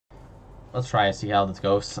let's try and see how this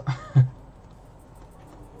goes.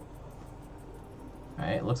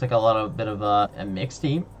 Alright, looks like a bit of a mixed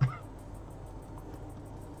team.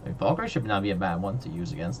 Falkyrie should not be a bad one to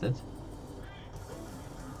use against it.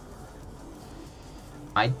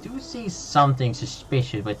 I do see something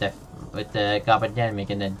suspicious with the Gabademic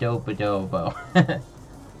and the Dopodobo.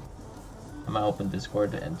 I'm gonna open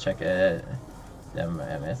Discord and check them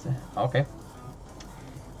MS. Okay.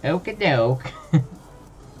 Okie doke.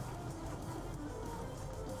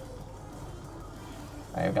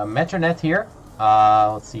 I've got Metronet here.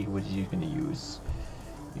 Let's see what you're gonna use.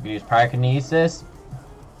 You can use Pyrokinesis,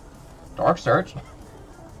 Dark Surge.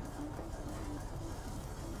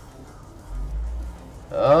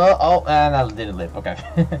 And I didn't live. Okay.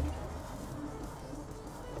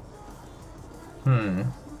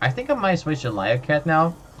 I think I might switch to Liocat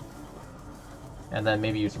now. And then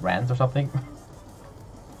maybe use Rant or something.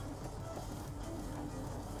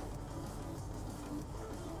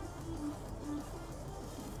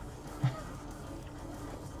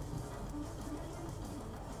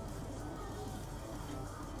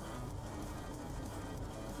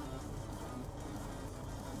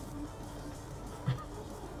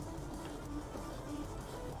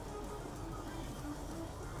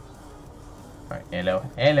 Alright, hello,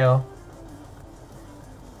 hello.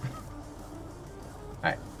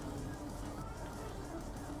 Alright.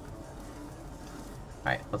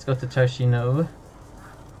 Alright, let's go to Toshino.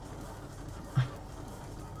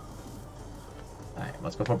 Alright,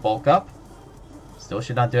 let's go for bulk up. Still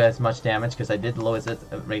should not do as much damage because I did lower its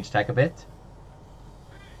range attack a bit.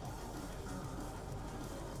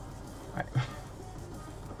 Alright.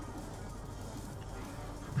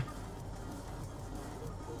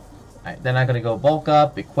 Alright, then I'm gonna go bulk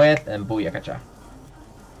up, equip, and Booyakacha.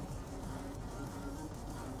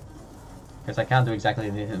 Because I can't do exactly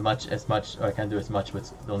as much, or I can't do as much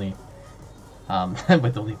with only,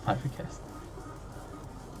 with only 5 requests.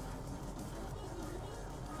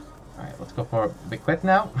 Alright, let's go for equip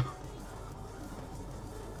now.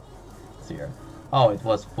 Let's see here. Oh, it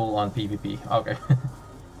was full on PvP. Okay.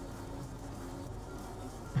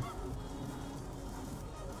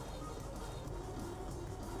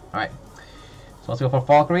 Alright, so let's go for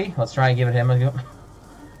Falkyrie. Let's try and give it him a go.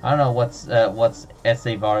 I don't know what's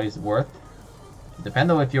SA Vari is worth.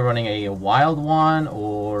 Depends on if you're running a wild one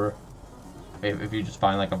or if you just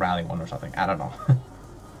find like a rally one or something. I don't know.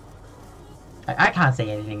 I can't say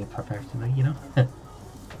anything professionally, you know.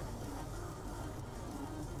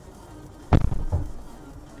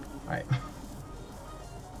 Alright.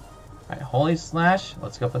 Alright, Holy Slash.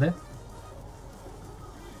 Let's go for this.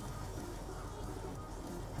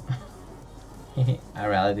 I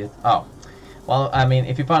rallied it. Oh. Well, I mean,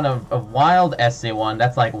 if you find a wild SA one,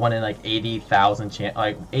 that's like 1 in like 80,000 chance,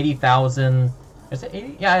 like 80,000. Is it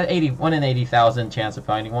 80? Yeah, 80. 1 in 80,000 chance of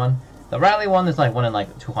finding one. The rally one is like 1 in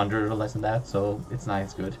like 200 or less than that, so it's not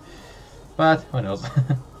as good. But who knows?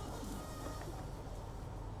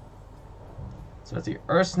 So let's see,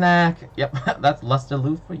 Earth Snack. Yep, that's Luster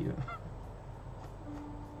Loot for you.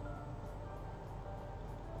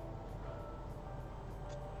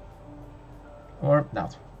 Or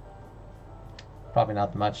not. Probably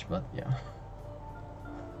not much, but yeah.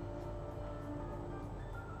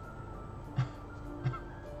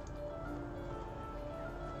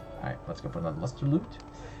 Alright, let's go for another Luster Loot.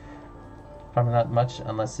 Probably not much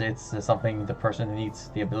unless it's something the person needs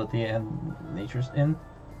the ability and nature's in.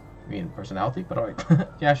 I mean, personality, but alright.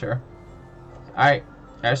 Yeah, sure. Alright,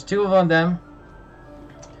 there's 2 of them.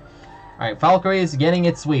 Alright, Falkyrie is getting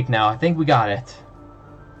its sweep now. I think we got it.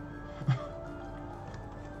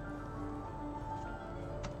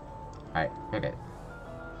 Alright, okay.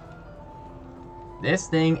 This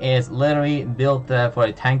thing is literally built for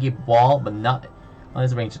a tanky ball, but not on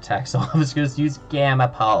his range attack, so I'm just going to use Gamma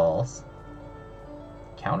Pulse.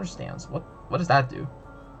 Counter stance? What does that do?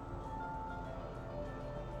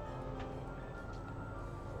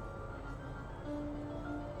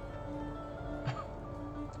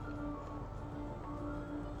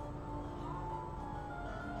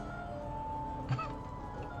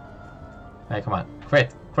 Hey, come on.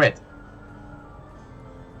 Crit! Crit!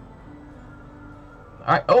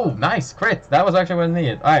 Alright, oh, nice! Crit! That was actually what I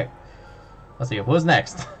needed. Alright. Let's see, who's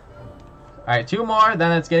next? Alright, 2 more,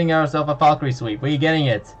 then it's getting ourselves a Falkyrie sweep. Where are you getting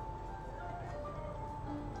it?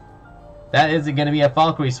 That is gonna be a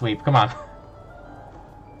Falkyrie sweep, come on.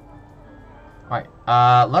 Alright,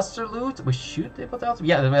 Luster Loot, we should be able to out.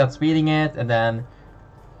 Yeah, without speeding it, and then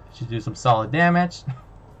should do some solid damage.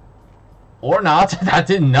 Or not, that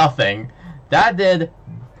did nothing. That did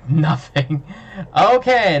nothing.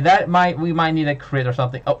 Okay, we might need a crit or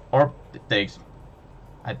something. Oh, or thanks.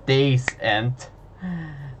 A decent.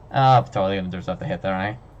 I'm totally gonna deserve the hit there,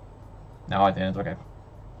 right? No, I didn't. Okay.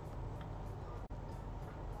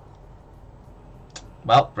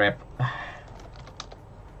 Well, rip.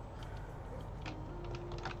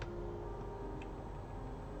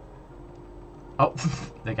 Oh,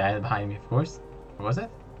 the guy behind me, of course. What was it?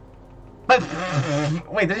 But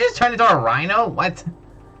wait, did he just turn into a rhino? What?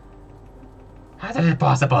 How is that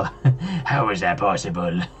possible? How is that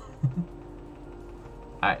possible?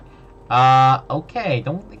 Alright. Okay.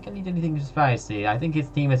 Don't think I need anything spicy. I think his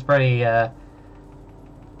team is pretty,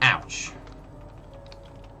 ouch.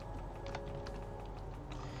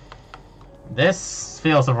 This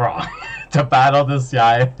feels wrong. To battle this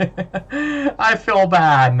guy. I feel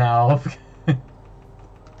bad now.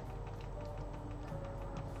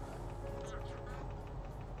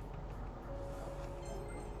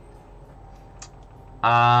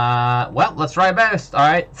 Well, let's try best,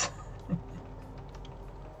 alright?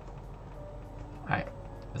 Alright,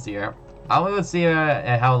 let's see here. Let's see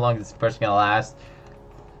how long this person gonna last.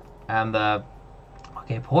 And,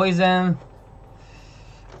 okay, poison.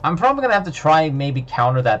 I'm probably gonna have to try maybe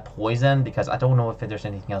counter that poison, because I don't know if there's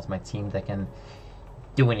anything else in my team that can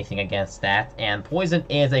do anything against that. And poison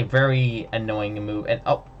is a very annoying move. And,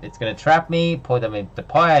 oh, it's gonna trap me, poison the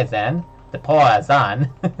poison. The poison.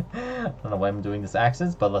 I don't know why I'm doing this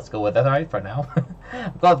accent, but let's go with it, alright, for now.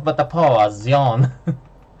 God, but the poison.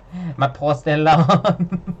 My porcelain.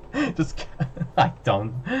 Just, I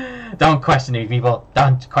don't question me, people.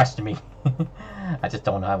 Don't question me. I just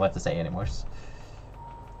don't know what to say anymore.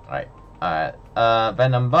 Alright,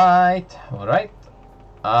 Venom Bite. Alright.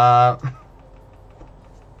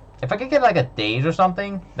 If I could get like a daze or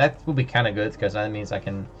something, that would be kind of good, because that means I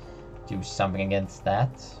can do something against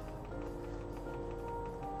that.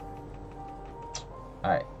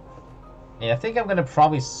 Alright. Yeah, I think I'm gonna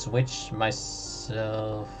probably switch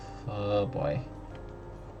myself. Oh boy.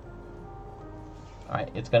 Alright,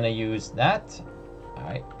 it's gonna use that.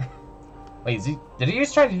 Alright. Wait, did he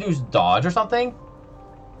just try to use dodge or something?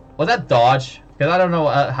 Was that dodge? Because I don't know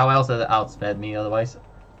how else it outsped me otherwise.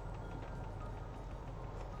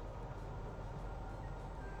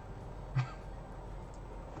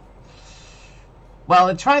 Well,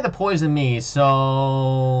 it tried to poison me, so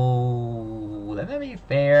that would be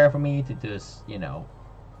fair for me to just, you know.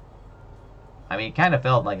 I mean, it kind of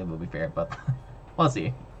felt like it would be fair, but we'll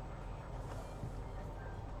see.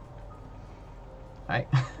 Alright.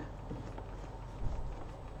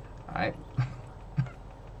 Alright.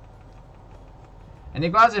 And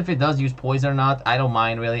regardless if it does use poison or not, I don't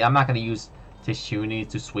mind really. I'm not going to use Tishuni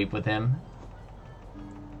to sweep with him.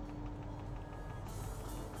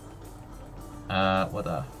 What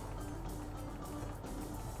the?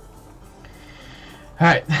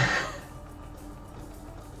 Alright.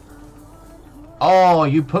 Oh,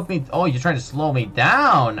 you put me. Oh, you're trying to slow me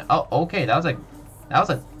down. Oh, okay. That was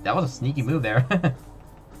a sneaky move there.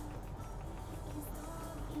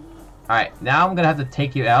 Alright, now I'm gonna have to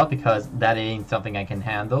take you out because that ain't something I can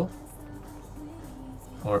handle.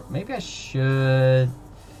 Or maybe I should.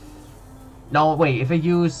 No, wait. If I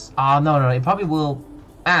use. Oh, no. It probably will.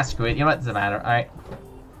 Ah, screw it. You know what? Doesn't matter. Alright.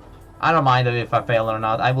 I don't mind if I fail or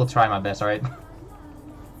not. I will try my best, alright?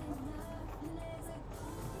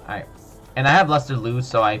 Alright. And I have Luster Loose,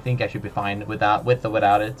 so I think I should be fine with or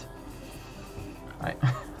without it. Alright.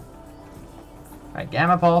 Alright,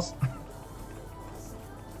 Gamma Pulse.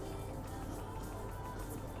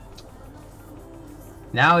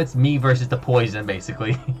 Now it's me versus the poison,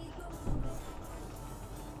 basically.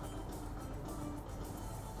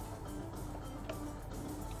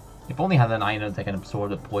 If only I had an item that can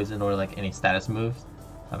absorb the poison or like any status moves,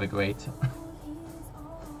 that'd be great.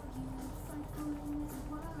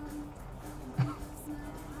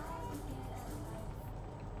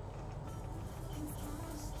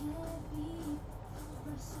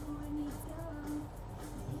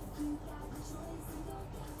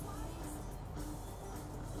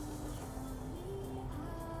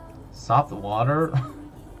 Soft water.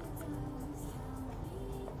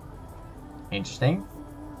 Interesting.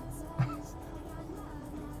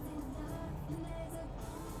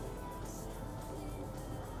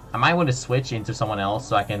 I might want to switch into someone else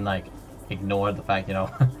so I can like ignore the fact, you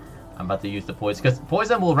know, I'm about to use the poison, because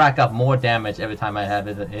poison will rack up more damage every time I have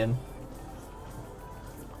it in.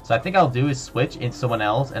 So I think I'll do is switch into someone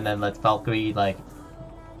else and then let Falkyrie like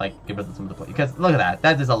give her some of the poison, because look at that,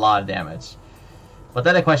 that is a lot of damage. But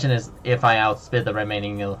then the question is if I outspit the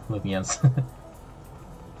remaining Lumians.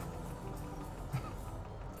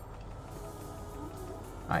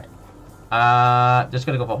 Alright. Just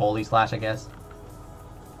gonna go for Holy Slash, I guess.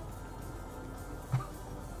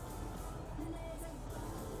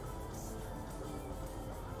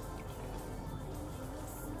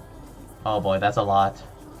 Oh boy, that's a lot.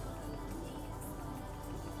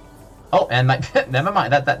 Oh, and my never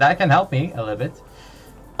mind. That can help me a little bit.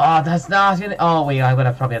 Oh, that's not gonna. Oh wait, I'm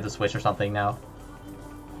gonna probably have to switch or something now.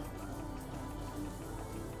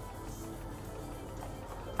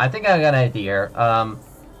 I think I got an idea.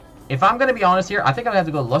 If I'm gonna be honest here, I think I'm gonna have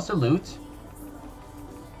to go Luster Loot.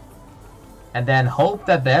 And then hope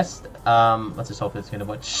the best. Let's just hope it's gonna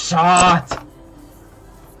one shot.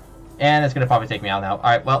 And it's gonna probably take me out now.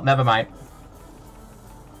 Alright, well, never mind.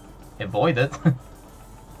 Avoid it.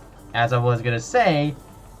 As I was gonna say,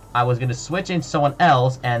 I was gonna switch in someone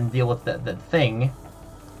else and deal with the thing.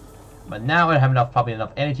 But now I don't have probably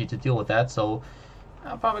enough energy to deal with that, so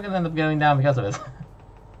I'm probably gonna end up going down because of it.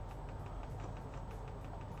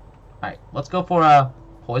 Alright, let's go for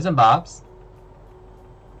Poison Bobs.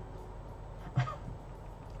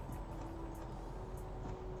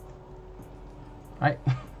 Alright.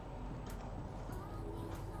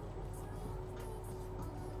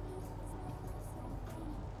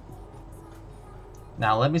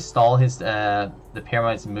 Now let me stall his the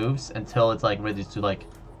Pyramid's moves until it's like ready to like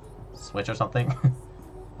switch or something.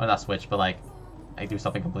 Well, not switch, but like I do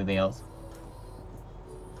something completely else.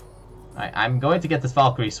 Alright, I'm going to get this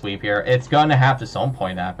Falkyrie sweep here. It's gonna have to some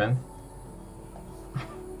point happen.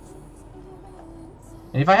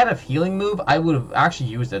 And if I had a healing move, I would have actually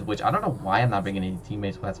used it, which I don't know why I'm not bringing any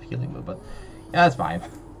teammates who has a healing move, but yeah, that's fine.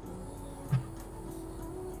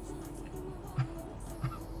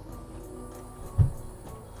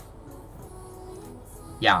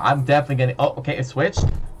 Yeah, I'm definitely getting... Oh, okay, it switched.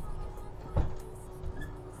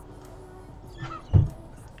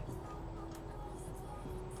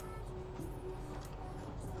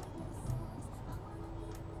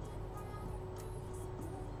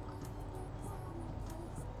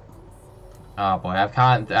 Oh boy, I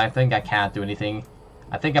think I can't do anything.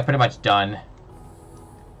 I think I'm pretty much done.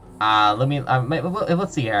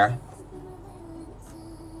 Let's see here.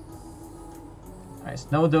 Alright,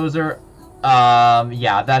 Snow Dozer.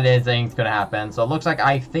 Yeah, that ain't gonna happen. So it looks like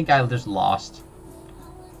I think I just lost.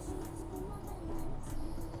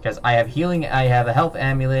 Because I have healing, I have a health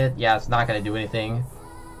amulet. Yeah, it's not gonna do anything.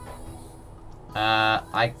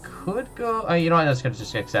 I could go... you know what, I'm just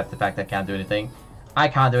gonna accept the fact that I can't do anything. I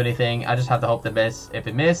can't do anything. I just have to hope to miss. If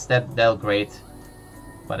it missed, that'll great.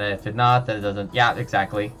 But if it not, then it doesn't. Yeah,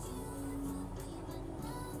 exactly.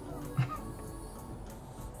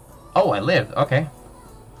 Oh, I lived. Okay.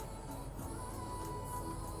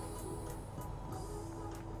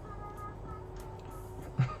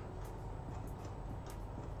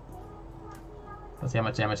 Let's see how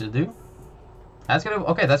much damage it'll do. That's gonna...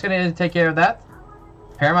 Okay, that's gonna take care of that.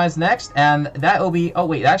 Paramite's next, and that will be... Oh,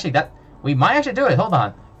 wait, actually, that... We might actually do it. Hold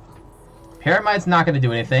on. Paramite's not going to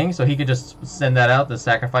do anything, so he could just send that out to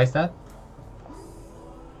sacrifice that.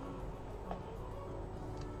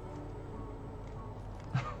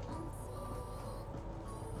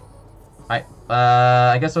 Alright,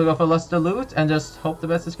 I guess we'll go for Luster Loot and just hope the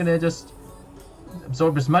best is going to just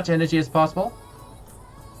absorb as much energy as possible.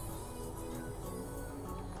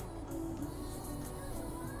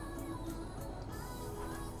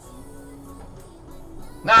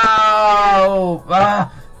 No!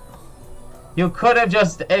 You could have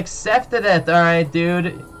just accepted it, alright,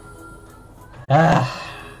 dude. Alright,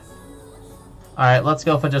 let's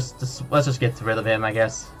go for let's just get rid of him, I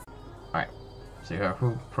guess. Alright, so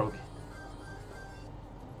who broke?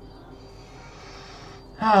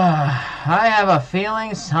 I have a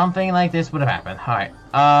feeling something like this would have happened. Alright,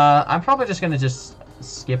 I'm probably just gonna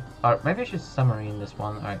skip, or maybe I should submarine this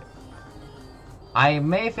one. Alright. I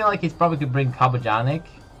may feel like he's probably could bring Carbogenic.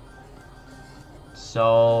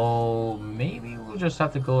 So maybe we'll just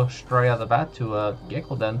have to go straight out of the bat to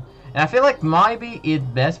Gecko then. And I feel like maybe it's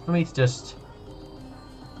best for me to just...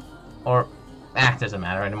 Or... it doesn't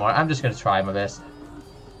matter anymore. I'm just gonna try my best.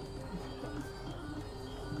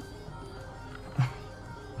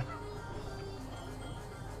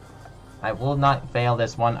 I will not fail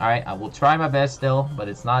this one. Alright, I will try my best still, but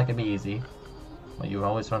it's not gonna be easy. Well, you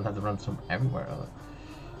always have to run from everywhere.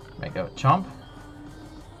 Mega Chomp.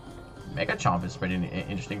 Mega Chomp is pretty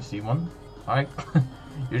interesting to see one. Alright.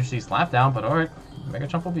 Usually Slap Down, but alright. Mega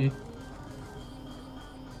Chomp will be.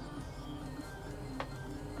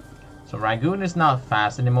 So Rangoon is not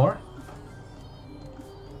fast anymore.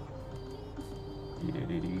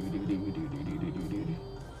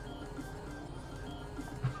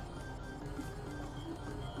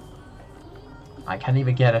 I can't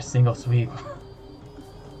even get a single sweep.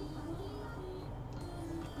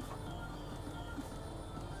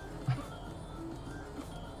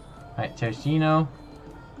 Alright, Terracino.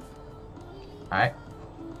 Alright.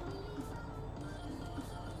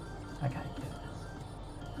 Okay.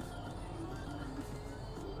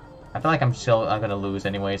 I feel like I'm gonna lose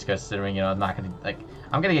anyways, considering, you know, I'm not gonna, like,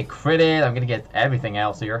 I'm gonna get critted, I'm gonna get everything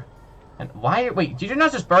else here. And why, wait, did you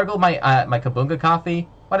not just burgle my, my Kabunga coffee?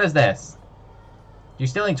 What is this? You're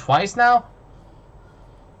stealing twice now?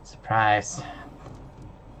 Surprise.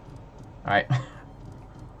 Alright.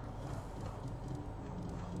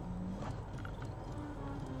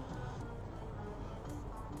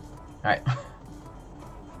 Alright.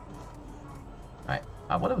 Alright.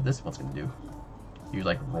 I wonder what this one's gonna do. You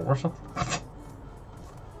like roar or something?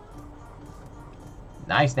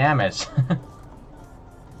 Nice damage.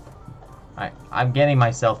 Alright, I'm getting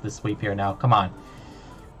myself the sweep here now. Come on.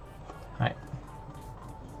 Alright.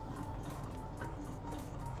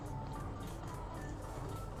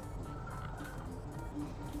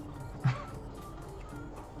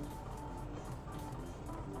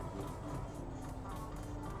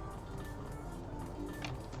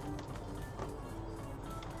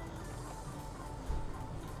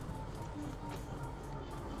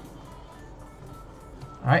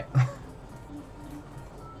 Alright.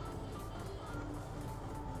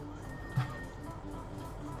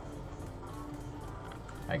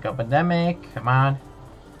 I got pandemic. Come on.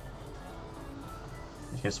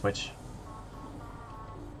 Let's get a switch.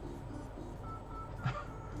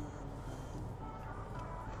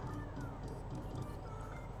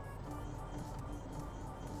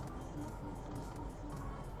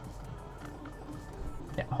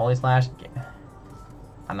 Yeah, Holy Slash.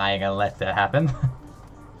 I'm not even gonna let that happen.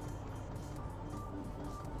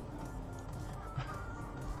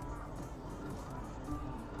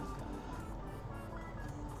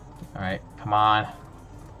 Alright, come on.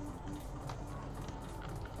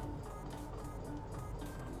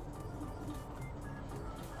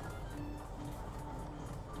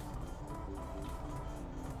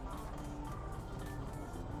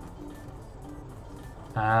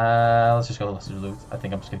 Let's just go Lesser Loot. I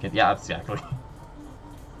think I'm just gonna get, yeah, exactly.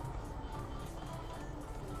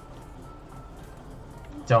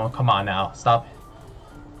 Don't, come on now, stop.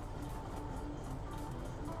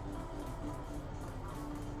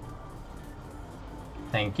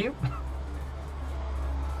 Thank you.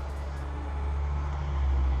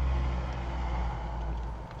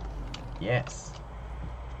 Yes.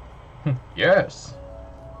 Yes.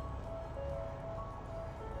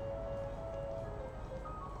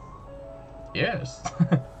 Yes.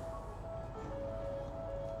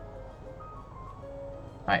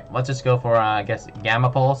 Alright, let's just go for, I guess, Gamma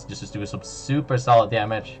Pulse. Just to do some super solid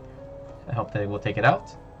damage. I hope they will take it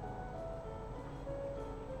out.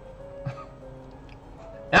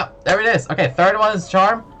 Yeah, there it is. Okay, third one is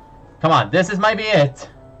Charm. Come on, this might be it.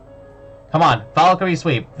 Come on, Falkyrie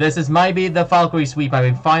Sweep. This might be the Falkyrie Sweep. I've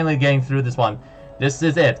been finally getting through this one. This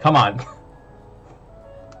is it. Come on.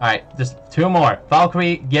 Alright, just two more.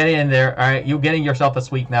 Falkyrie, get it in there. Alright, you're getting yourself a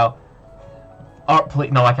sweep now. Oh,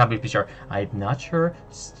 please. No, I can't be sure. I'm not sure.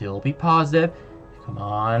 Still be positive. Come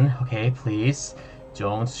on. Okay, please.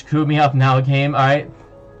 Don't screw me up now, game. Alright.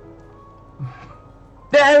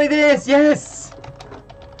 There it is! Yes!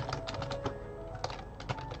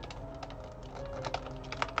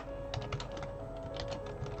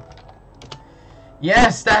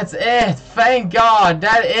 Yes, that's it! Thank God!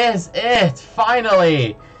 That is it!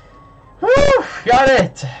 Finally! Whew! Got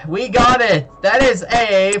it! We got it! That is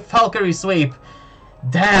a Falkyrie Sweep!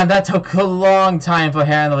 Damn, that took a long time for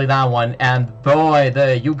handling that one, and boy,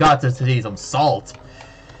 you got to see some salt.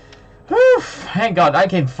 Whew! Thank God, I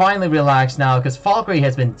can finally relax now, because Falkyrie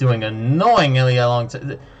has been doing annoyingly a long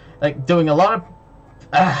time, like, doing a lot of...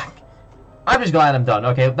 I'm just glad I'm done.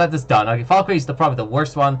 Okay, that is done. Okay, Falkyrie is probably the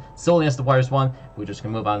worst one. Solian is the worst one. We're just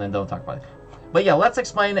gonna move on and don't talk about it. But yeah, let's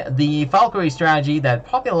explain the Falkyrie strategy that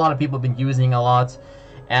probably a lot of people have been using a lot,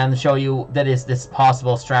 and show you that this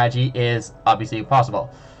possible strategy is obviously possible.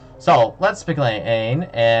 So let's speculate.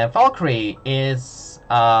 Falkyrie is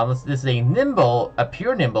this is a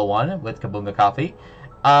pure nimble one with Kabunga Coffee.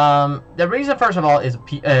 The reason, first of all, is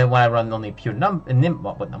when I run only pure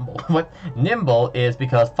nimble is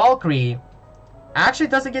because Falkyrie actually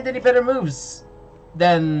doesn't get any better moves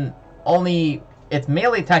than only its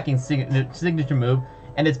melee attacking signature move,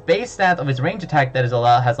 and its base stat of its range attack that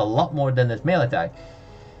has a lot more than its melee attack.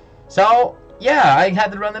 So yeah, I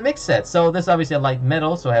had to run the mix set. So this is obviously a light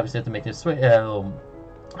metal, so I obviously have to make this a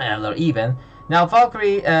little even. Now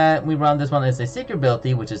Falkyrie, we run this one as a secret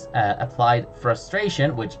ability, which is applied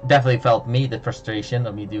frustration, which definitely felt me the frustration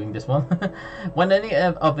of me doing this one. When any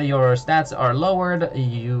of your stats are lowered,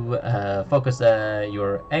 you focus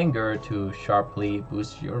your anger to sharply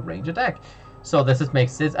boost your range attack. So this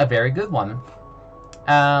makes it a very good one.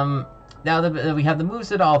 Now we have the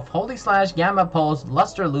moveset of Holy Slash, Gamma Pulse,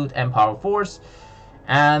 Luster Loot, and Power Force.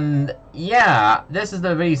 And yeah, this is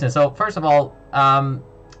the reason. So first of all,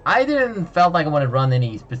 I didn't felt like I want to run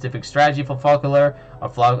any specific strategy for Falkyrie or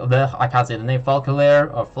I can't say the name, Falkyrie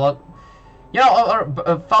or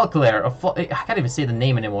Falkyrie or I can't even say the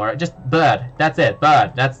name anymore. Just Bird. That's it.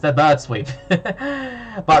 Bird. That's the Bird sweep.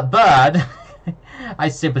 But Bird, I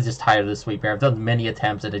simply just tired of the sweep here. I've done many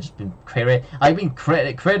attempts and I've just been critted. I've been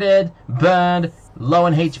critted, burned, low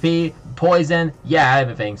in HP, poison, yeah,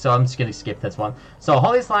 everything. So I'm just gonna skip this one. So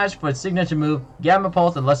Holy Slash for its signature move, Gamma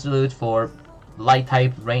Pulse and Luster Loot for light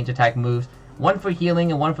type range attack moves, one for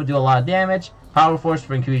healing and one for do a lot of damage, Power Force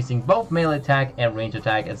for increasing both melee attack and range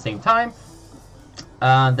attack at the same time.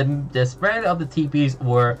 The spread of the TPs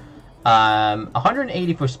were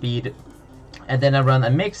 180 for speed, and then I run a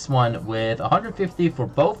mixed one with 150 for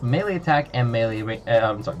both melee attack and melee range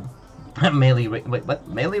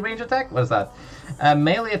attack? What is that?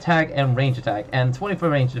 Melee attack and range attack, and 20 for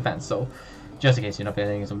range defense, so just in case you're not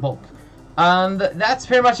getting some bulk. And that's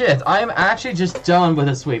pretty much it. I'm actually just done with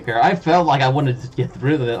the sweep here. I felt like I wanted to get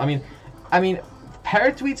rid of it. I mean,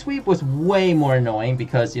 Paratweet sweep was way more annoying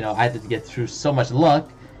because, you know, I had to get through so much luck.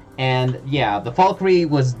 And yeah, the Falkyrie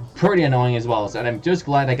was pretty annoying as well. So I'm just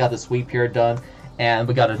glad I got the sweep here done. And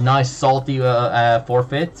we got a nice salty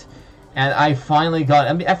forfeit. And I finally got,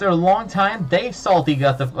 I mean, after a long time, Dave Salty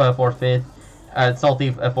got the forfeit.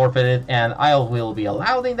 Salty forfeited. And I will be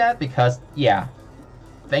allowing that because, yeah.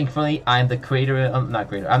 Thankfully, I'm the creator, not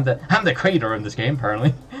creator, I'm the creator in this game,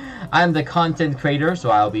 apparently. I'm the content creator, so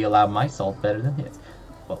I'll be allowed my salt better than his.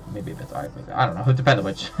 Well, maybe a bit, I don't know, it depends on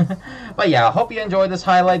which. But yeah, I hope you enjoyed this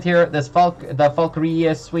highlight here, the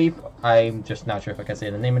Falkyrie sweep. I'm just not sure if I can say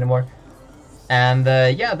the name anymore. And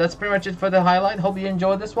yeah, that's pretty much it for the highlight. Hope you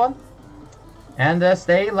enjoyed this one. And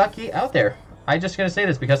stay lucky out there. I'm just going to say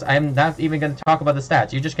this because I'm not even going to talk about the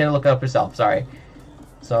stats. You're just going to look up yourself, sorry.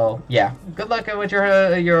 So, yeah, good luck with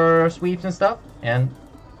your sweeps and stuff, and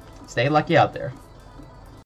stay lucky out there.